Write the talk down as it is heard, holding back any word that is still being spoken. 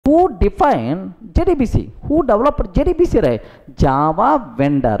Who defined JDBC? Who developed JDBC, right? Java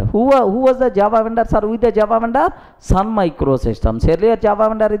vendor. Who was the Java vendor, sir? Who is the Java vendor? Sun Microsystems. Earlier Java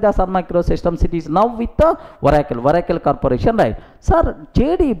vendor is the Sun Microsystems. It is now with the Oracle Corporation, right? Sir,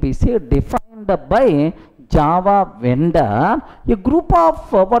 JDBC defined by Java vendor a group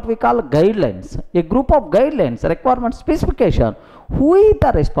of what we call guidelines, requirement specification. Who is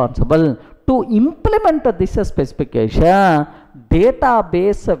the responsible to implement this specification?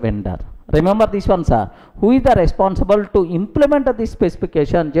 Database vendor. Remember this one, sir. Who is the responsible to implement this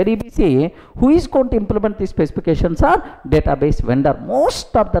specification? JDBC. Who is going to implement this specification, sir? Database vendor.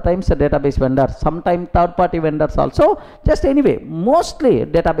 Most of the times a database vendor, sometimes third party vendors also. Just anyway, mostly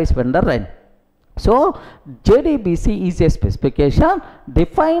database vendor, right? So JDBC is a specification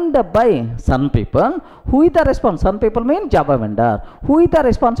defined by some people. Who is the responsible? Some people mean Java vendor. Who is the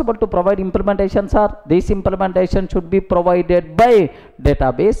responsible to provide implementation, sir? This implementation should be provided by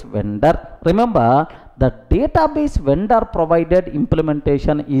database vendor. Remember, the database vendor provided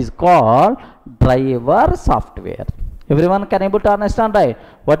implementation is called driver software. Everyone can able to understand, right?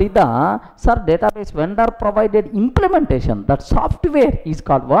 What is the, sir, database vendor provided implementation? That software is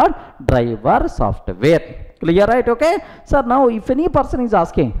called what? Driver software. Clear, right? Okay. Sir, now if any person is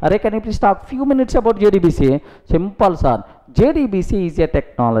asking, Array, can you please talk few minutes about JDBC? Simple, sir. JDBC is a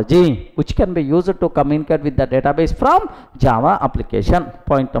technology which can be used to communicate with the database from Java application.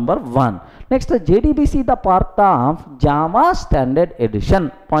 Point number 1. Next, JDBC is the part of Java Standard Edition.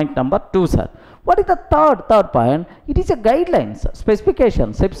 Point number 2, sir. What is the third point? It is a guidelines,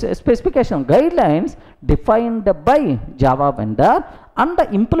 specification guidelines defined by Java vendor and the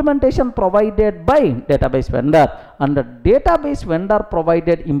implementation provided by database vendor, and the database vendor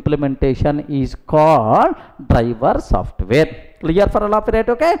provided implementation is called driver software. Clear for all of it,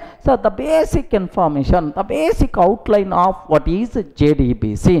 okay? So the basic information, the basic outline of what is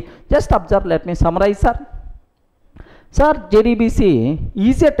JDBC. Just observe, let me summarize, sir. Sir, JDBC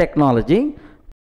is a technology